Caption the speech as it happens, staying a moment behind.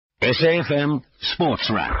SAFM Sports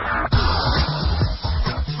Wrap.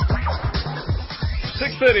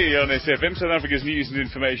 6:30 on SFM, South Africa's news and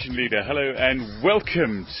information leader. Hello and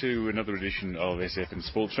welcome to another edition of SFM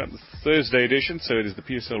Sports Wrap, the Thursday edition. So it is the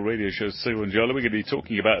PSL radio show, Sego and Jolo. We're going to be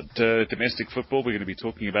talking about domestic football. We're going to be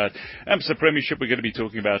talking about AMSA Premiership. We're going to be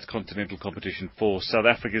talking about continental competition for South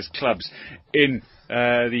Africa's clubs in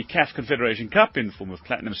the CAF Confederation Cup in the form of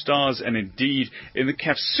Platinum Stars, and indeed in the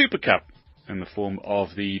CAF Super Cup in the form of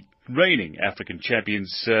the reigning African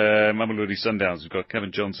champions, Mamelodi Sundowns. We've got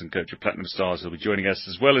Kevin Johnson, coach of Platinum Stars, who'll be joining us,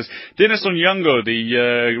 as well as Dennis Onyango,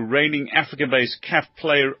 the reigning African-based CAF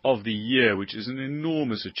Player of the Year, which is an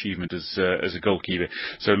enormous achievement as a goalkeeper.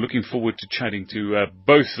 So looking forward to chatting to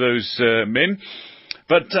both those men.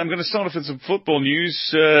 But I'm going to start off with some football news.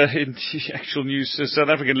 In the actual news, South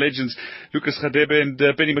African legends Lucas Radebe and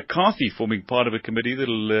Benny McCarthy forming part of a committee that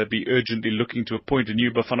will be urgently looking to appoint a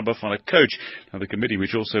new Bafana Bafana coach. Now, the committee,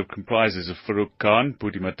 which also comprises of Farouk Khan,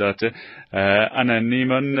 Budi Matata, Anna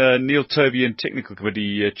Neiman, Neil Tovey, and technical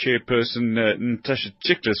committee chairperson Natasha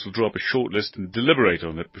Chiklis, will draw up a shortlist and deliberate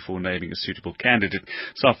on it before naming a suitable candidate.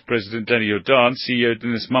 SAF President Danny Jordan, CEO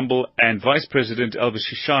Dennis Mumble, and Vice President Elvis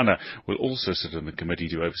Shishana will also sit on the committee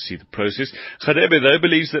to oversee the process. Radebe, though,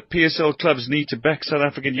 believes that PSL clubs need to back South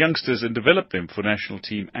African youngsters and develop them for national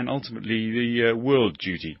team and ultimately the world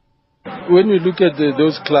duty. When we look at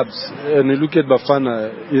those clubs and we look at Bafana,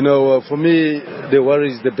 for me, the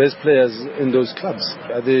worry is the best players in those clubs.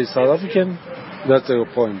 Are they South African? That's the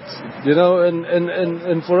point.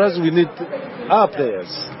 And for us, we need our players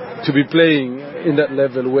to be playing in that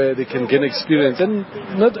level where they can gain experience. And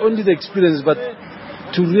not only the experience, but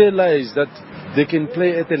to realize that they can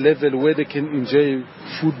play at a level where they can enjoy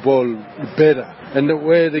football better and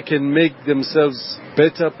where they can make themselves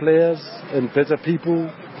better players and better people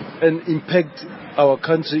and impact our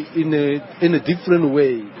country in a different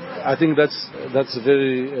way. I think that's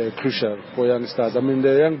very crucial for youngsters. I mean,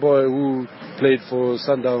 the young boy who played for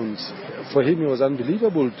Sundowns, for him it was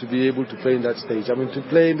unbelievable to be able to play in that stage. I mean, to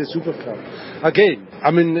play in the Super Cup. Again,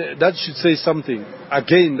 I mean, that should say something.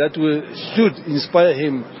 Again, that should inspire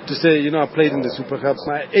him to say, I played in the Super Cup.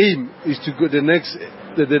 My aim is to go the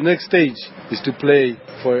next stage is to play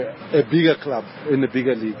for a bigger club in a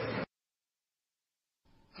bigger league.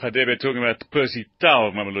 Radebe talking about the Percy Tau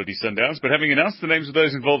of Mamelodi Sundowns, but having announced the names of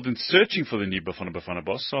those involved in searching for the new Bafana Bafana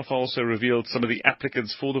boss, SAFA also revealed some of the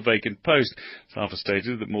applicants for the vacant post. SAFA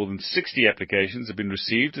stated that more than 60 applications have been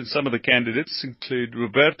received, and some of the candidates include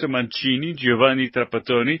Roberto Mancini, Giovanni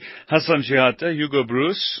Trapattoni, Hassan Shihata, Hugo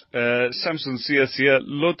Bruce, Samson Siasia,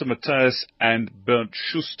 Lothar Matthias, and Bernd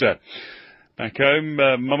Schuster. Back home,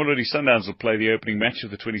 Mamelodi Sundowns will play the opening match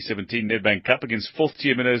of the 2017 Nedbank Cup against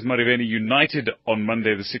fourth-tier Minas Mariveni United on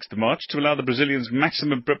Monday the 6th of March to allow the Brazilians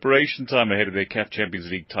maximum preparation time ahead of their CAF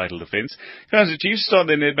Champions League title defence. Kaizer Chiefs start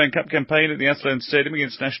their Nedbank Cup campaign at the Athlone Stadium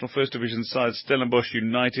against National First Division side Stellenbosch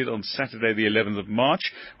United on Saturday the 11th of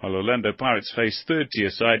March, while Orlando Pirates face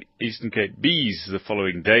third-tier side Eastern Cape Bees the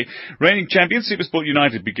following day. Reigning champions SuperSport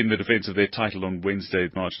United begin the defence of their title on Wednesday,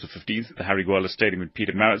 March the 15th at the Harry Gwala Stadium in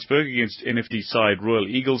Pietermaritzburg against NFT side Royal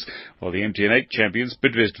Eagles, while the MTN8 champions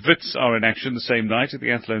Bidvest Wits are in action the same night at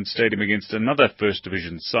the Athlone Stadium against another First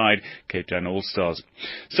Division side, Cape Town All-Stars.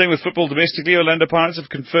 Same with football domestically, Orlando Pirates have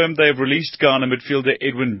confirmed they have released Ghana midfielder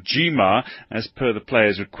Edwin Jima as per the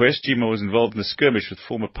player's request. Jima was involved in a skirmish with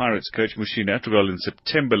former Pirates coach Mushina Atrugol in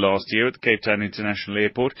September last year at the Cape Town International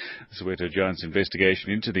Airport. The Soweto Giants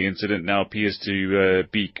investigation into the incident now appears to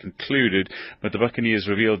be concluded, but the Buccaneers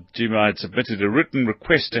revealed Jima had submitted a written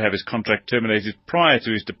request to have his contract terminated prior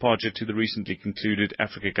to his departure to the recently concluded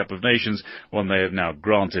Africa Cup of Nations, one they have now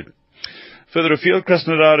granted. Further afield,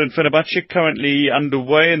 Krasnodar and Fenerbahce currently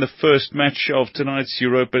underway in the first match of tonight's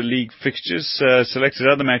Europa League fixtures. Selected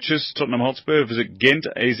other matches: Tottenham Hotspur visit Ghent,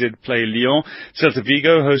 AZ play Lyon, Celta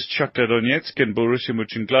Vigo host Shakhtar Donetsk, and Borussia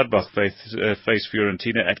Mönchengladbach face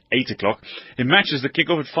Fiorentina at 8 o'clock. In matches that kick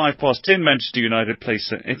off at 10:05, Manchester United play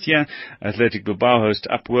Saint Etienne, Athletic Bilbao host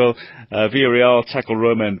Apoel, Villarreal tackle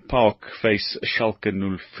Roma, and PAOK face Schalke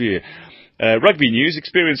 04. Rugby news.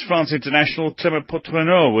 Experienced France international Clement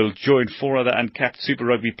Potreneau will join four other uncapped Super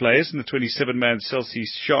Rugby players in the 27-man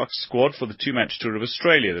Celsius Sharks squad for the two-match tour of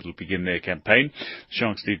Australia that will begin their campaign. The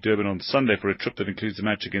Sharks leave Durban on Sunday for a trip that includes a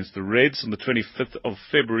match against the Reds on the 25th of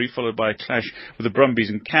February, followed by a clash with the Brumbies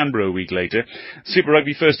in Canberra a week later. Super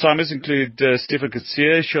Rugby first-timers include Stefan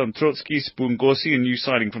Katsier, Sean Trotsky, Spoon Gorsi, and new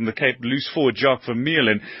signing from the Cape loose forward Jacques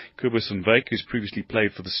Vermeulen. Kobus van Wyk, who's previously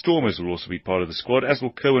played for the Stormers, will also be part of the squad, as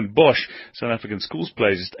will Cohen Bosch, South African schools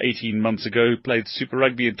players just 18 months ago, played Super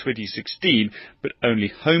Rugby in 2016, but only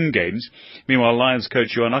home games. Meanwhile, Lions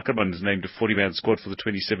coach Johan Ackerman is named a 40-man squad for the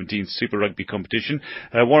 2017 Super Rugby competition.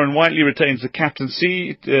 Warren Whiteley retains the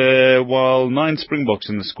captaincy, while 9 Springboks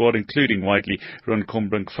in the squad, including Whiteley, Ron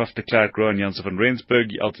Combrink, Faf de Klerk, Rowan Jansen van Rensburg,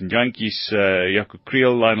 Elton Jantjies, Jaco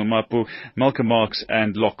Kriel, Lionel Mapu, Malcolm Marks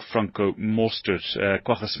and Locke Franco Mostert.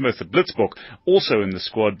 Kwagga Smith, the Blitzbok, also in the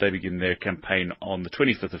squad. They begin their campaign on the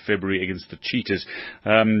 25th of February against the Cheetahs.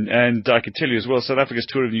 And I can tell you as well, South Africa's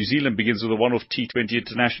tour of New Zealand begins with a one-off T20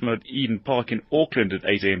 International at Eden Park in Auckland at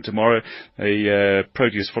 8 a.m. tomorrow. The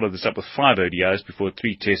Proteas follow this up with 5 ODIs before a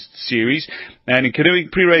 3-test series. And in canoeing,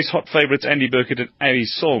 pre-race hot favourites Andy Burkett and Ali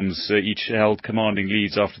Solms each held commanding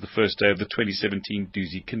leads after the first day of the 2017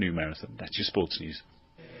 Dusi Canoe Marathon. That's your sports news.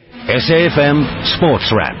 SAFM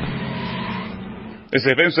Sports Wrap.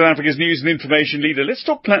 SAFM, South Africa's news and information leader. Let's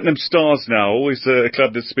talk Platinum Stars now. Always a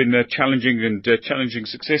club that's been challenging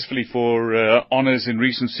successfully for honours in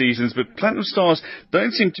recent seasons. But Platinum Stars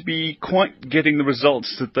don't seem to be quite getting the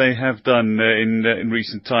results that they have done in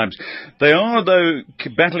recent times. They are, though,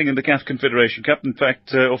 battling in the CAF Confederation Cup. In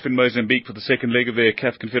fact, off in Mozambique for the second leg of their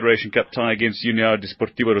CAF Confederation Cup tie against União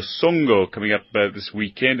Desportivo Songo coming up this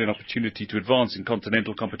weekend. An opportunity to advance in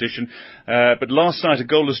continental competition. But last night, a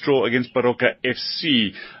goalless draw against Baroka FC.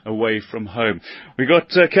 Away from home. We've got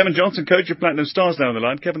Kevin Johnson, coach of Platinum Stars, now on the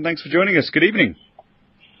line. Kevin, thanks for joining us. Good evening.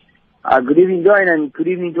 Good evening, Dwayne, and good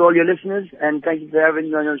evening to all your listeners, and thank you for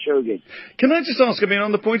having me on your show again. Can I just ask,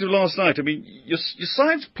 on the point of last night, your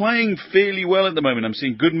side's playing fairly well at the moment. I'm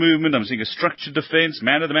seeing good movement, I'm seeing a structured defence.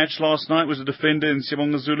 Man of the match last night was a defender in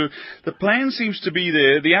Sibonga Zulu. The plan seems to be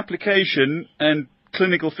there, the application and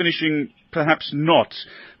clinical finishing perhaps not.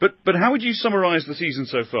 But how would you summarise the season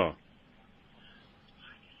so far?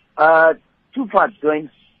 2 parts,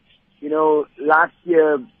 Dwayne. Last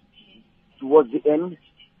year, towards the end,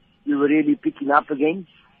 we were really picking up again,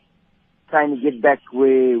 trying to get back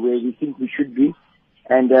where we think we should be.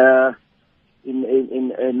 And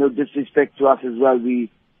in no disrespect to us as well,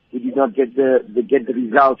 we did not get the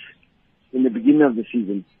results in the beginning of the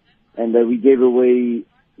season. And we gave away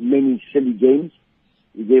many silly games.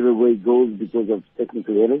 We gave away goals because of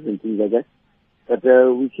technical errors and things like that. But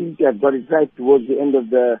we seem to have got it right towards the end of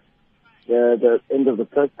the end of the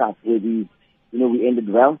first half, where we ended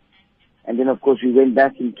well, and then of course we went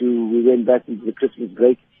back into the Christmas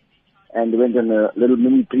break, and went on a little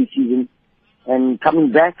mini pre-season. And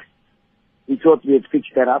coming back, we thought we had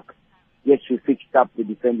fixed that up. Yes, we fixed up the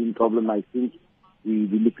defending problem. I think we're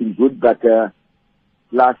looking good, but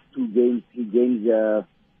last 3 games,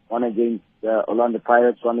 one against Orlando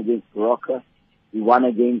Pirates, one against Baroka. We won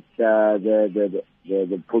against the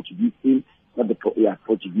Portuguese team,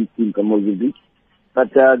 Portuguese team from Mozambique.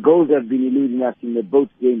 But goals have been eluding us in both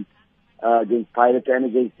games against Pirates and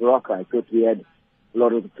against Baroka. I thought we had a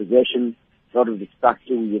lot of the possession, a lot of the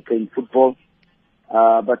structure. We were playing football,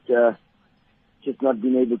 but just not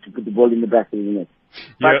being able to put the ball in the back of the net.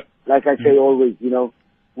 Yeah. But like I say always,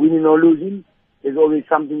 winning or losing, there's always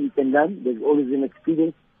something you can learn. There's always an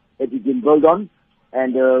experience that you can build on.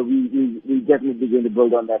 And we definitely going to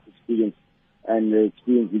build on that experience and the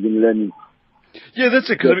experience we've been learning. Yeah, that's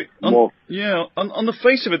it. On the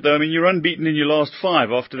face of it, though, you're unbeaten in your last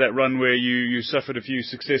 5 after that run where you suffered a few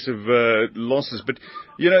successive losses. But,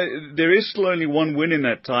 there is still only 1 win in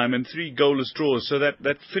that time and 3 goalless draws. So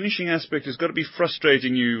that finishing aspect has got to be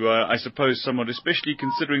frustrating you, I suppose, somewhat, especially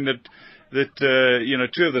considering that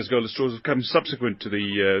 2 of those goalless draws have come subsequent to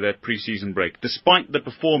that pre-season break, despite the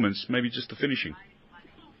performance, maybe just the finishing.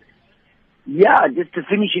 Yeah, just the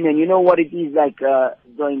finishing, and you know what it is like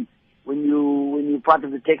when you're part of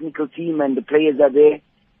the technical team and the players are there,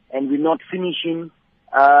 and we're not finishing.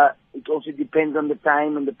 It also depends on the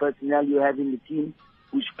time and the personnel you have in the team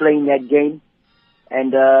who's playing that game.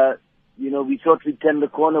 And we thought we'd turn the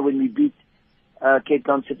corner when we beat Cape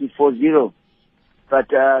Town City 4-0,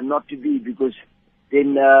 but not to be, because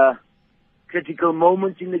then critical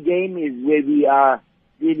moments in the game is where we are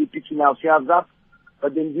really picking ourselves up.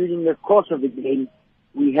 But then during the course of the game,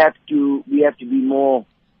 we have to be more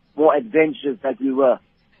adventurous like we were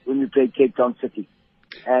when we played Cape Town City.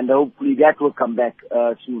 And hopefully that will come back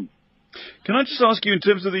soon. Can I just ask you, in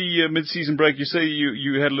terms of the mid-season break, you say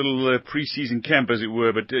you had a little pre-season camp, as it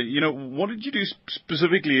were, but, what did you do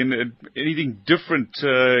specifically, and anything different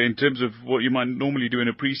in terms of what you might normally do in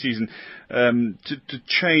a pre-season to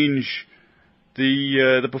change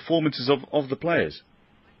the performances of the players?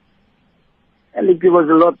 I think there was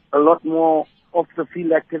a lot more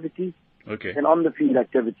off-the-field activity than on-the-field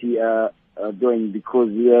activity because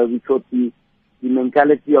we thought the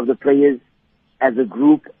mentality of the players as a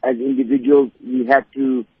group, as individuals, we had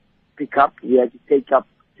to pick up, we had to take up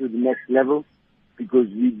to the next level, because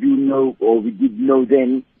we do know, or we did know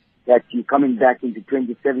then, that you're coming back into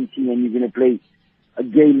 2017 and you're going to play a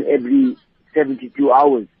game every 72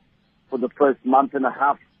 hours for the first month and a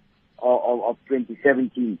half of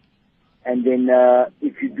 2017. And then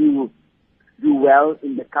if you do well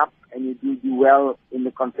in the Cup and you do well in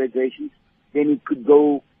the Confederations, then it could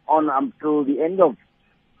go on until the end of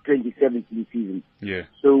 2017 season. Yeah.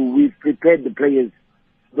 So we've prepared the players,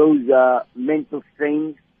 those mental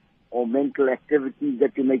strains or mental activities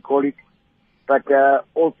that you may call it, but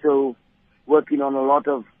also working on a lot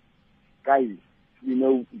of guys,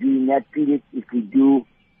 during that period. If we do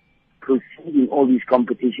proceed in all these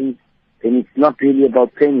competitions, then it's not really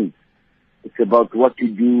about training. It's about what you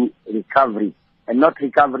do, recovery. And not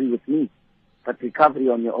recovery with me, but recovery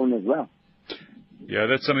on your own as well. Yeah,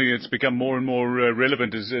 that's something that's become more and more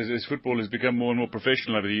relevant as football has become more and more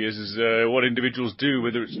professional over the years, is what individuals do,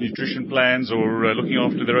 whether it's nutrition plans or looking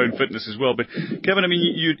after their own fitness as well. But Kevin, I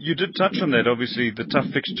mean, you did touch on that, obviously, the tough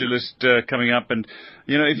fixture list coming up. And,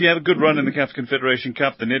 if you have a good run in the CAF Confederation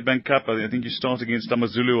Cup, the Nedbank Cup, I think you start against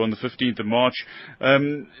AmaZulu on the 15th of March.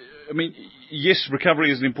 I mean, yes,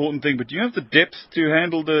 recovery is an important thing, but do you have the depth to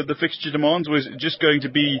handle the fixture demands, or is it just going to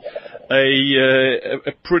be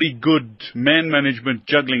a pretty good man management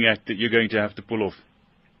juggling act that you're going to have to pull off?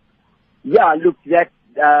 Yeah, look, that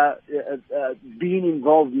being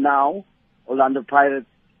involved now, Orlando Pirates,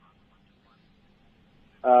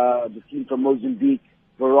 the team from Mozambique,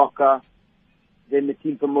 Baroka, then the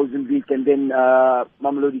team from Mozambique, and then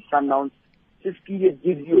Mamelodi Sundowns. This period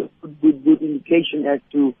gives you a good indication as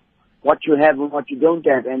to what you have and what you don't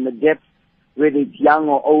have, and the depth, whether it's young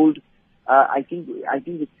or old. I think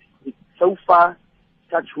it's so far,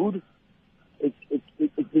 touch wood,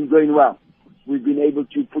 it's been going well. We've been able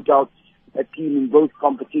to put out a team in both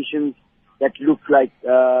competitions that look like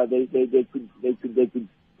they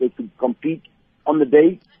could compete on the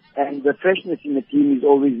day, and the freshness in the team is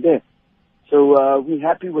always there. So we're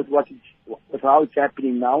happy with how it's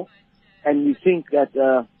happening now, and we think that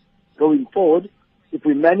going forward, if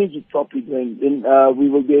we manage it properly, then we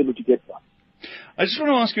will be able to get there. I just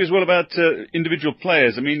want to ask you as well about individual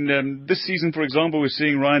players. I mean, this season, for example, we're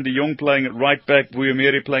seeing Ryan de Jong playing at right back,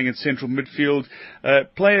 Buyamere playing at central midfield.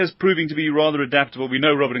 Players proving to be rather adaptable. We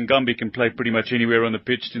know Robert Ngambi can play pretty much anywhere on the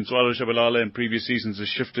pitch. Tintswalo Shabalala in previous seasons has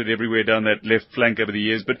shifted everywhere down that left flank over the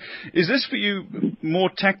years. But is this for you more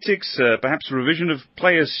tactics, perhaps revision of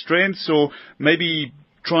players' strengths, or maybe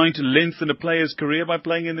trying to lengthen a player's career by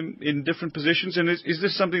playing in different positions? And is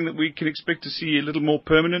this something that we can expect to see a little more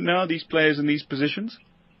permanent now, these players in these positions?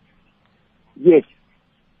 Yes.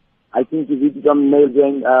 I think it will become nail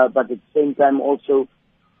game, but at the same time also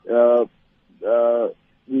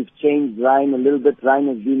we've changed Ryan a little bit. Ryan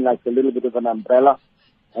has been like a little bit of an umbrella,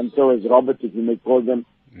 and so has Robert, if you may call them,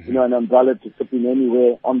 an umbrella to fit in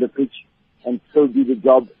anywhere on the pitch and still do the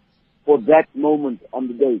job for that moment on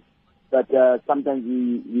the day. But sometimes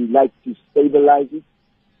we like to stabilize it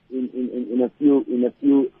in a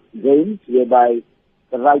few games, whereby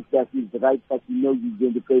the right back is the right back. He's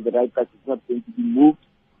going to play the right back. It's not going to be moved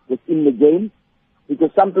within the game,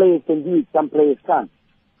 because some players can do it, some players can't.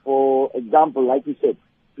 For example, like you said,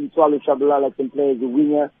 Tintswalo Shabalala can play as a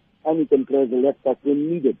winger and he can play as a left back when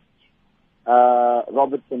needed.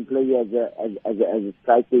 Robert can play as a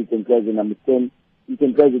striker. He can play as a number 10. He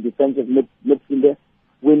can play as a defensive midfielder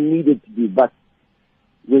when needed to be. But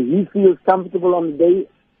when he feels comfortable on the day,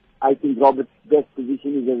 I think Robert's best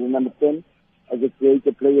position is as a number 10, as a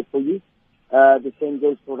creator player for you. The same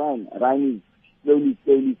goes for Ryan. Ryan is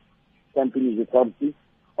slowly stamping his authority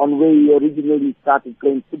on where he originally started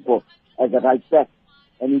playing football as a right back.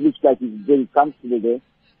 And he looks like he's very comfortable there.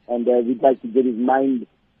 And we'd like to get his mind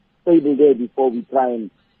stable there before we try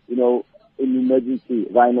and, in emergency,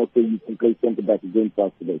 Ryan also you can play centre back against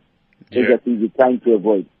us today. Yeah. That's what we're trying to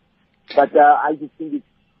avoid. But I just think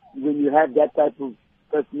when you have that type of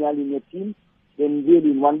personality in your team, then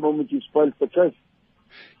really in one moment you spoil for choice.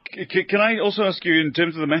 Can I also ask you, in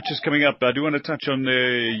terms of the matches coming up, I do want to touch on the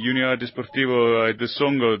União Desportivo de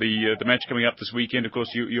Songo, the match coming up this weekend. Of course,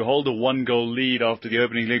 you hold a 1-goal lead after the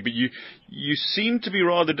opening leg, but you seem to be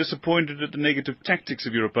rather disappointed at the negative tactics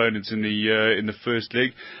of your opponents in the first leg.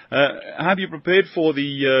 Have you prepared for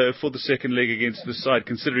the second leg against this side,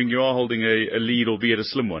 considering you are holding a lead, albeit a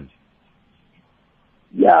slim one?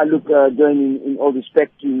 Yeah, look, John, in all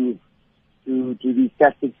respect to these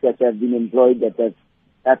tactics that have been employed, that have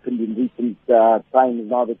happened in recent times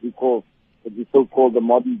now that we so-call the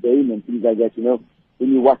modern game and things like that,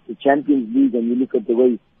 when you watch the Champions League and you look at the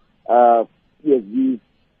way PSG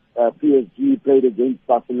PSG played against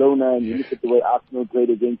Barcelona, and you look at the way Arsenal played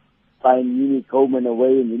against Bayern Munich home and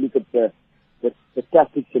away, and you look at the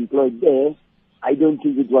tactics employed there, I don't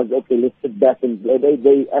think it was, okay, let's sit back and play.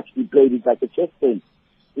 They actually played it like a chess game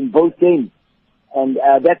in both games. And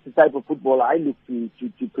that's the type of football I look to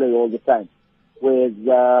play all the time. Whereas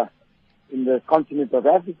in the continent of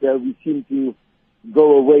Africa, we seem to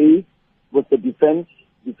go away with the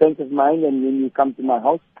defensive mind, and when you come to my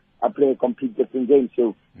house, I play a complete different game.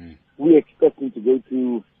 So we're expecting to go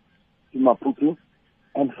to Maputo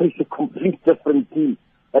and face a complete different team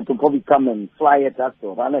that will probably come and fly at us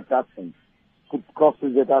or run at us and put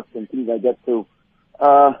crosses at us and things like that. So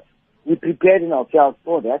we're preparing ourselves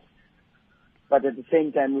for that. But at the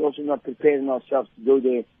same time, we're also not preparing ourselves to go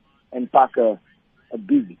there and park a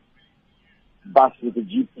big bus with a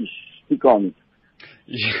Jeep stick on it.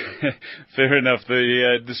 Yeah, fair enough.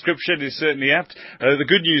 The description is certainly apt. The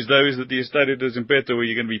good news, though, is that the Estadio de Zimpeto, where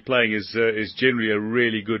you're going to be playing, is generally a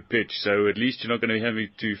really good pitch. So at least you're not going to be having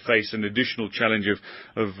to face an additional challenge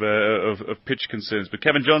of pitch concerns. But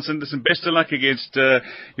Kevin Johnson, listen, best of luck against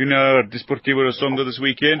Desportivo Songo this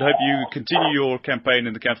weekend. Hope you continue your campaign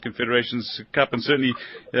in the CAF Confederations Cup, and certainly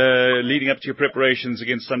leading up to your preparations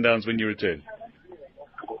against Sundowns when you return.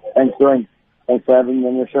 Thanks, Dwayne. Thanks for having me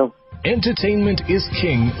on your show. Entertainment is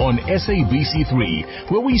king on SABC3,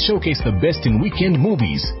 where we showcase the best in weekend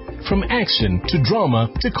movies. From action to drama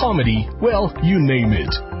to comedy, well, you name it.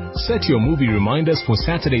 Set your movie reminders for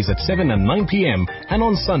Saturdays at 7 and 9 p.m. and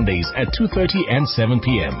on Sundays at 2:30 and 7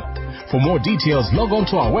 p.m. For more details, log on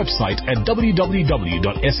to our website at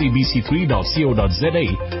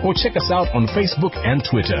www.sabc3.co.za or check us out on Facebook and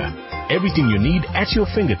Twitter. Everything you need at your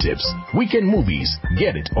fingertips. Weekend movies.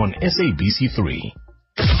 Get it on SABC3.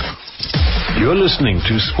 You're listening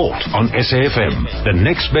to Sport on SAFM, the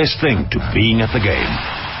next best thing to being at the game.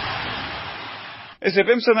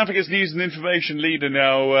 SAFM, South Africa's news and information leader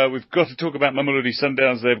now. We've got to talk about Mamelodi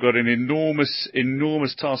Sundowns. They've got an enormous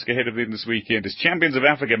task ahead of them this weekend. As champions of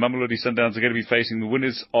Africa, Mamelodi Sundowns are going to be facing the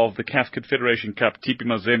winners of the CAF Confederation Cup, TP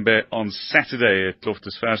Mazembe, on Saturday at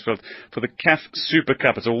Loftus Versfeld for the CAF Super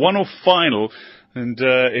Cup. It's a one-off final. And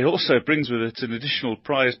it also brings with it an additional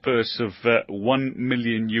prize purse of $1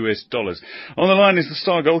 million. On the line is the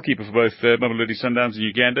star goalkeeper for both Mamelodi Sundowns and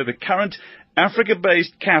Uganda, the current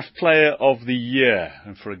Africa-based CAF Player of the Year.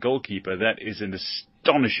 And for a goalkeeper, that is an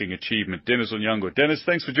astonishing achievement. Dennis Onyango. Dennis,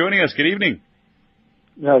 thanks for joining us. Good evening.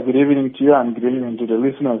 Yeah, good evening to you and good evening to the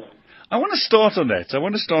listeners. I want to start on that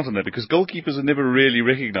because goalkeepers are never really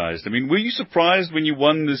recognised. I mean, were you surprised when you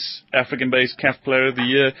won this African-based CAF Player of the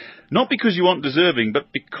Year? Not because you aren't deserving,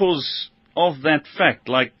 but because of that fact,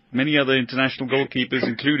 like many other international goalkeepers,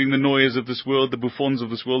 including the Neuers of this world, the Buffons of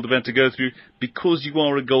this world, have had to go through, because you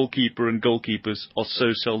are a goalkeeper and goalkeepers are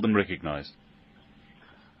so seldom recognised.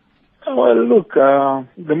 Well, look,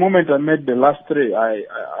 the moment I made the last three, I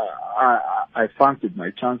fancied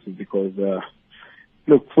my chances because...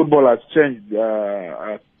 Look, football has changed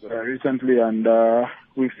recently, and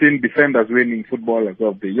we've seen defenders winning Footballers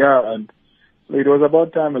of the Year, and it was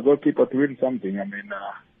about time a goalkeeper to win something. I mean,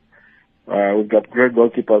 we've got great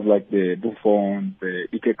goalkeepers like the Buffon, the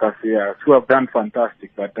Ike Casillas, who have done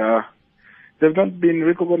fantastic, but they've not been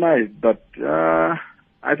recognized. But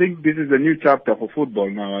I think this is a new chapter for football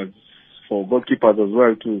now, as for goalkeepers as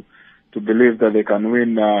well, to believe that they can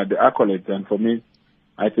win the accolades. And for me,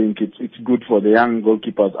 I think it's good for the young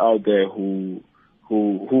goalkeepers out there who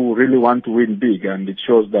really want to win big, and it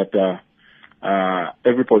shows that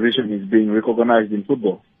every position is being recognized in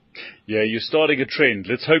football. Yeah, you're starting a trend.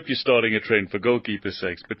 Let's hope you're starting a trend for goalkeepers'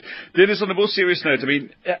 sakes. But Dennis, on a more serious note, I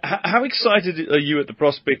mean, how excited are you at the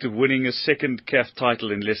prospect of winning a second CAF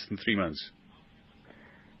title in less than 3 months?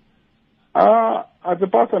 As a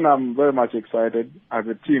person, I'm very much excited. As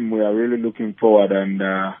a team, we are really looking forward and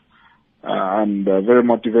very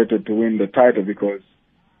motivated to win the title because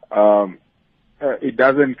it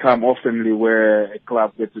doesn't come oftenly where a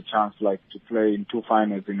club gets a chance like to play in 2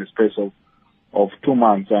 finals in the space of 2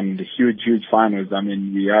 months, and huge finals. I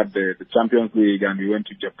mean, we had the Champions League and we went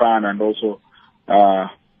to Japan, and also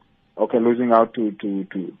losing out to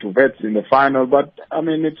Vets in the final. But I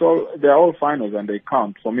mean, they're all finals and they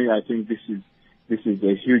count. For me, I think this is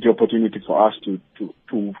a huge opportunity for us to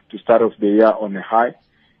start off the year on a high,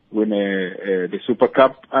 win the Super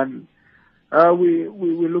Cup, and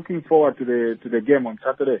we're looking forward to the game on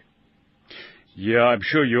Saturday. Yeah, I'm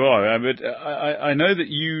sure you are. But I know that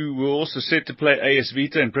you were also set to play AS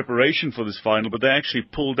Vita in preparation for this final, but they actually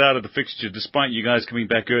pulled out of the fixture despite you guys coming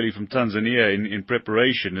back early from Tanzania in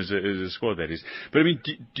preparation as a squad, that is. But I mean,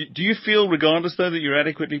 do you feel, regardless though, that you're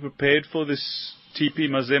adequately prepared for this TP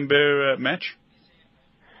Mazembe match?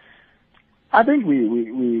 I think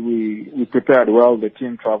we prepared well. The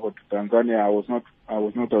team traveled to Tanzania. I was not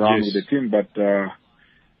around with the team, but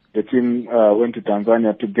the team went to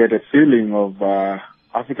Tanzania to get a feeling of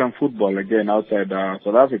African football again outside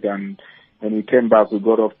South Africa. And when we came back, we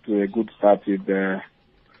got off to a good start with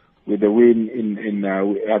the win in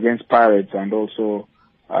against Pirates, and also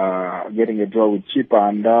getting a draw with Chippa.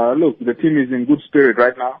 And look, the team is in good spirit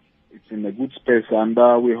right now. It's in a good space, and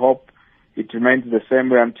we hope it remains the same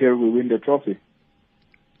way until we win the trophy.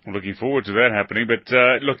 I'm looking forward to that happening. But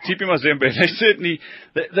look, TP Mazembe,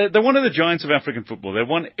 they're one of the giants of African football. They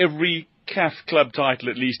won every CAF club title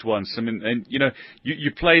at least once. I mean, and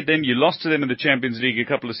you played them, you lost to them in the Champions League a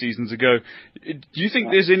couple of seasons ago. Do you think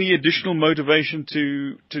there's any additional motivation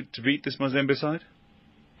to beat this Mazembe side?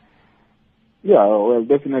 Yeah, well,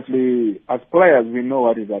 definitely. As players, we know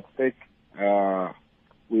what is at stake.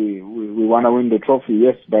 We want to win the trophy,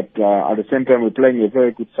 yes, but at the same time, we're playing a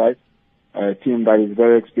very good side, a team that is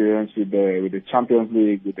very experienced with the Champions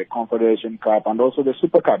League, with the Confederation Cup, and also the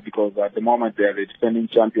Super Cup, because at the moment they are the defending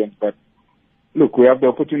champions. But look, we have the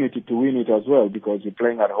opportunity to win it as well, because we're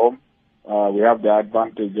playing at home. We have the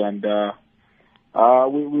advantage, and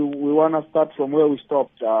we want to start from where we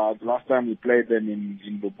stopped the last time we played them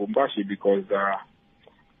in Lubumbashi, because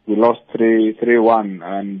we lost 3-1,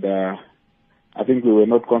 and I think we were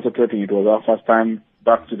not concentrating. It was our first time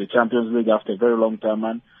back to the Champions League after a very long time,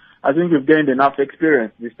 and I think we've gained enough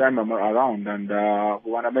experience this time around, and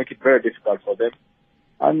we want to make it very difficult for them.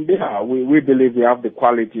 And yeah, we believe we have the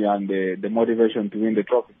quality and the motivation to win the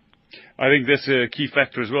trophy. I think that's a key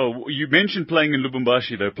factor as well. You mentioned playing in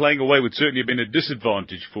Lubumbashi, though. Playing away would certainly have been a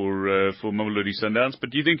disadvantage for Mamelodi Sundowns.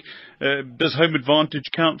 But do you think does home advantage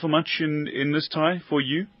count for much in this tie for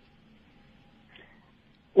you?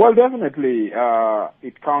 Well, definitely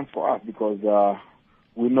it counts for us, because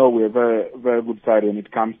we know we're a very, very good side when it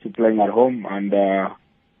comes to playing at home, and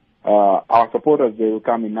our supporters, they will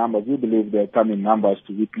come in numbers. We believe they'll come in numbers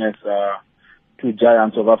to witness two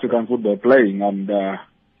giants of African football playing, and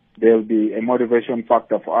there'll be a motivation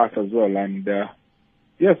factor for us as well. And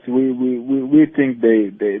yes, we think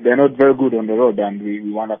they're not very good on the road, and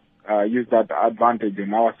we want to use that advantage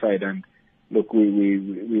on our side. And look,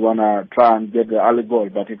 we want to try and get the early goal,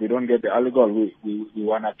 but if we don't get the early goal, we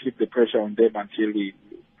want to keep the pressure on them until we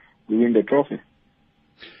win the trophy.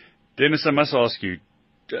 Dennis, I must ask you,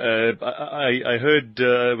 I heard,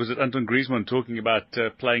 was it Anton Griezmann talking about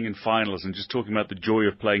playing in finals, and just talking about the joy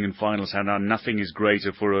of playing in finals, how now nothing is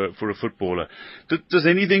greater for a footballer. Does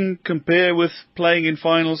anything compare with playing in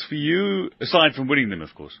finals for you, aside from winning them,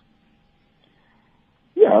 of course?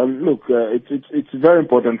 Yeah, look, it's very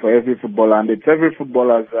important for every footballer, and it's every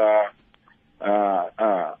footballer's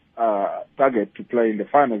target to play in the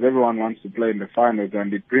finals. Everyone wants to play in the finals,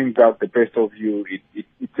 and it brings out the best of you.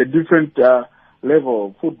 It's a different level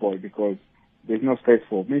of football, because there's no space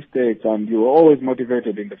for mistakes, and you're always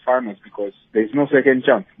motivated in the finals, because there's no second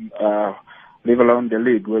chance, leave alone the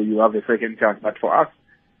league where you have a second chance. But for us,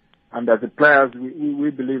 and as the players,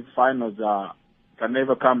 we believe finals can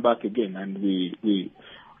never come back again, and we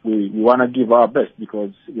want to give our best,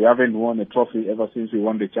 because we haven't won a trophy ever since we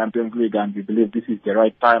won the Champions League, and we believe this is the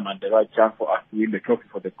right time and the right chance for us to win the trophy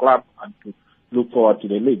for the club and to look forward to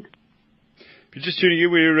the league. If you're just tuning in,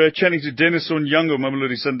 we're chatting to Dennis Onyango,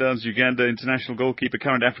 Mamelodi Sundowns Uganda international goalkeeper,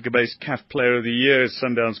 current Africa-based CAF Player of the Year, as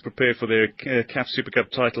Sundowns prepare for their CAF Super Cup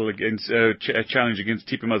title against challenge against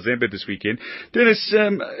TP Mazembe this weekend. Dennis,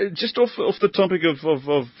 just off the topic of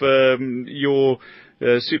your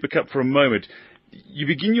Super Cup for a moment. You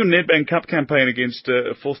begin your Nedbank Cup campaign against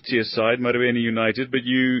a fourth-tier side, Maribeni United, but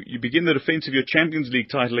you begin the defence of your Champions League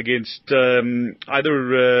title against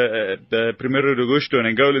either the Primeiro de Agosto, an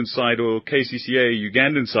Angolan side, or KCCA, a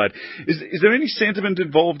Ugandan side. Is there any sentiment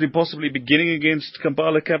involved in possibly beginning against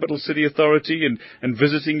Kampala Capital City Authority and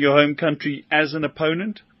visiting your home country as an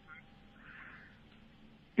opponent?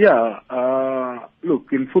 Yeah,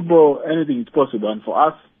 look, in football, anything is possible, and for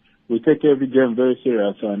us, we take every game very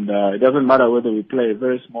serious, and it doesn't matter whether we play a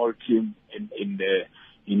very small team in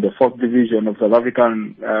the fourth division of South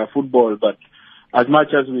African football. But as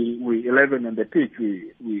much as we 11 on the pitch,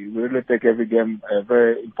 we really take every game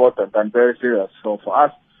very important and very serious. So for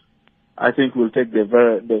us, I think we'll take the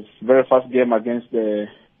very first game against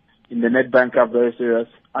in the Nedbank Cup very serious,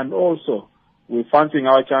 and also we're fancying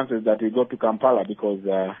our chances that we go to Kampala, because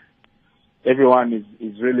everyone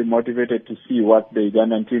is really motivated to see what the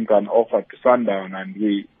Ugandan team can offer to Sundown, and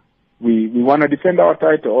we want to defend our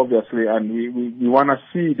title, obviously, and we want to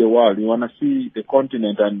see the world, we want to see the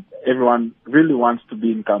continent, and everyone really wants to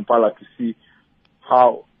be in Kampala to see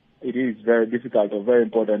how it is very difficult or very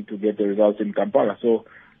important to get the results in Kampala. So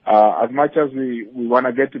as much as we want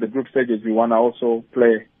to get to the group stages, we want to also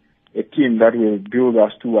play a team that will build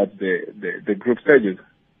us towards the group stages.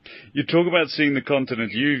 You talk about seeing the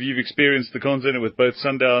continent. You've experienced the continent with both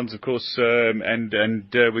Sundowns, of course, and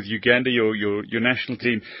with Uganda, your national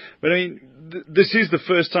team. But I mean, this is the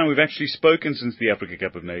first time we've actually spoken since the Africa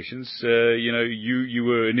Cup of Nations. You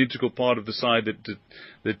were an integral part of the side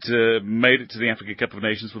that made it to the Africa Cup of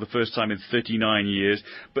Nations for the first time in 39 years.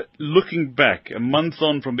 But looking back, a month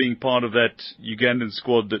on from being part of that Ugandan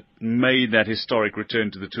squad that made that historic return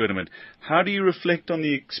to the tournament, how do you reflect on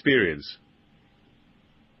the experience?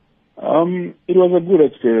 It was a good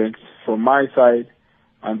experience from my side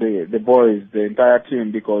and the boys, the entire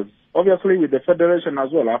team, because obviously with the federation as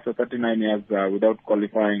well, after 39 years without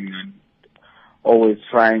qualifying and always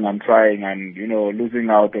trying and losing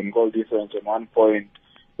out on goal difference at 1 point,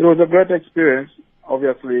 it was a great experience.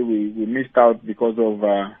 Obviously we missed out because of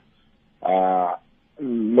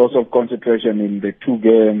loss of concentration in the 2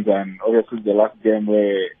 games, and obviously the last game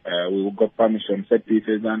where we got punished on set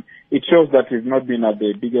pieces, and it shows that we've not been at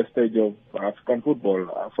the biggest stage of African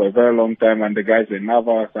football for a very long time, and the guys were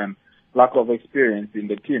nervous and lack of experience in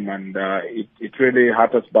the team, and it really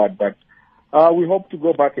hurt us bad. But we hope to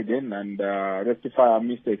go back again and rectify our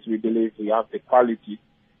mistakes. We believe we have the quality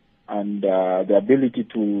and the ability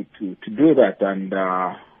to do that, and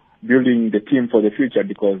building the team for the future,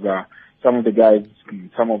 because some of the guys,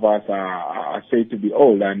 some of us are said to be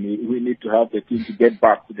old, and we need to help the team to get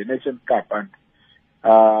back to the Nations Cup, and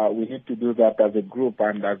we need to do that as a group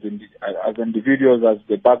and as individuals, as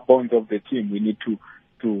the backbones of the team. We need to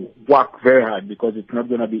work very hard, because it's not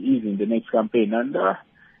going to be easy in the next campaign. And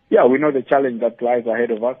we know the challenge that lies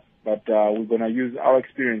ahead of us, but we're going to use our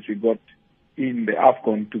experience we got in the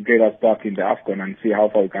AFCON to get us back in the AFCON and see how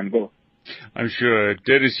far we can go. I'm sure.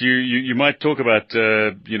 Dennis, you might talk about,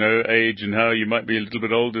 age and how you might be a little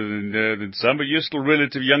bit older than some, but you're still a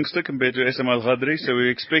relative youngster compared to SM Al Khadri, so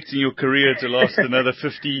we're expecting your career to last another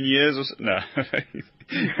 15 years or so. No.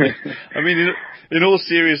 I mean, in all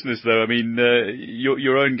seriousness, though, I mean,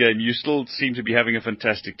 your own game, you still seem to be having a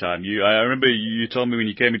fantastic time. I remember you told me when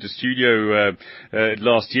you came into studio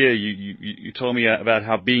last year, you told me about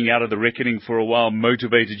how being out of the reckoning for a while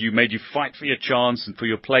motivated you, made you fight for your chance and for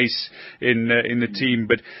your place in the team.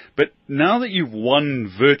 But now that you've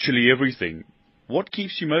won virtually everything, what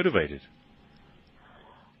keeps you motivated?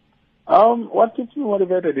 What keeps me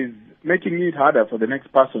motivated is making it harder for the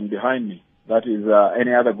next person behind me. That is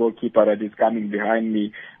any other goalkeeper that is coming behind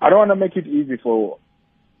me. I don't want to make it easy for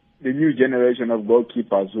the new generation of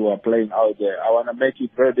goalkeepers who are playing out there. I want to make it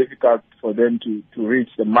very difficult for them to reach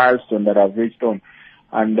the milestone that I've reached on.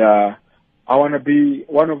 And I want to be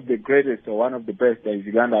one of the greatest or one of the best that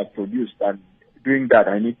Uganda has produced. And doing that,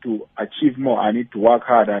 I need to achieve more. I need to work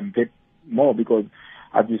hard and get more, because,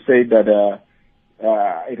 as you said, that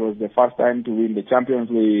it was the first time to win the Champions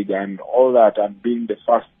League and all that, and being the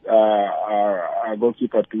first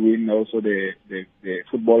goalkeeper to win also the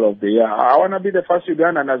Football of the Year. I want to be the first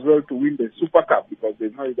Ugandan as well to win the Super Cup, because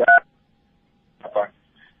there's no Uganda.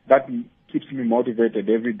 That keeps me motivated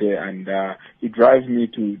every day, and it drives me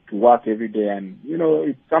to work every day. And,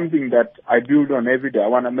 it's something that I build on every day. I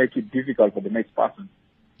want to make it difficult for the next person.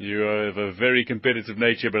 You have a very competitive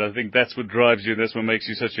nature, but I think that's what drives you. That's what makes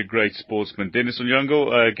you such a great sportsman. Dennis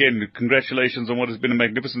Onyango, again, congratulations on what has been a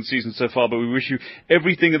magnificent season so far, but we wish you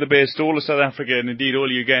everything of the best, all of South Africa and indeed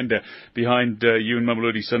all Uganda behind you and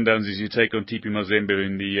Mamelodi Sundowns as you take on TP Mazembe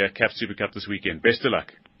in the CAF Super Cup this weekend. Best of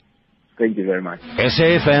luck. Thank you very much.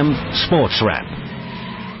 SAFM Sports Wrap.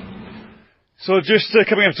 So just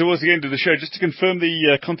coming up towards the end of the show, just to confirm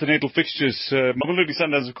the continental fixtures, Mamelodi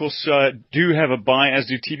Sundowns, of course, do have a bye, as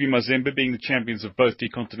do TP Mazembe, being the champions of both the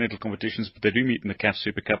continental competitions, but they do meet in the CAF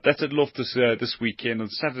Super Cup. That's at Loftus this weekend on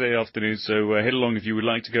Saturday afternoon, so head along if you would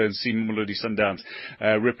like to go and see Mamelodi Sundowns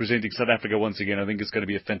representing South Africa once again. I think it's going to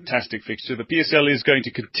be a fantastic fixture. The PSL is going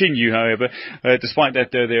to continue, however. Despite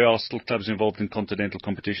that, there are still clubs involved in continental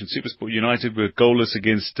competition. SuperSport United were goalless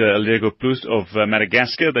against Alego Plus of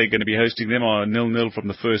Madagascar. They're going to be hosting them 0-0 from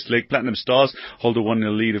the first leg. Platinum Stars hold a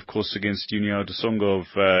 1-0 lead, of course, against União do Songo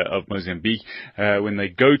of Mozambique when they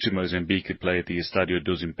go to Mozambique and play at the Estadio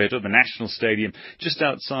do Zimpeto, the national stadium just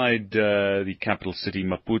outside the capital city,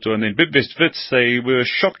 Maputo. And then Bidvest Wits, they were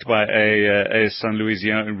shocked by a San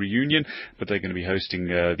Luisien reunion, but they're going to be hosting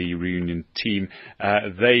the reunion team.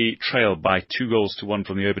 They trail by 2-1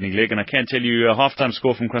 from the opening leg, and I can tell you a half-time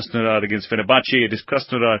score from Krasnodar against Fenerbahce. It is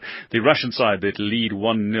Krasnodar, the Russian side, that lead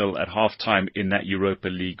 1-0 at half-time in that Europa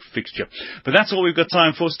League fixture. But that's all we've got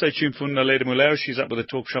time for. Stay tuned for Naleda Mulero. She's up with a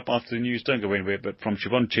talk shop after the news. Don't go anywhere. But from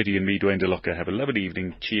Siobhan Chitty and me, Dwayne DeLocca, have a lovely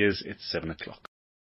evening. Cheers. It's 7 o'clock.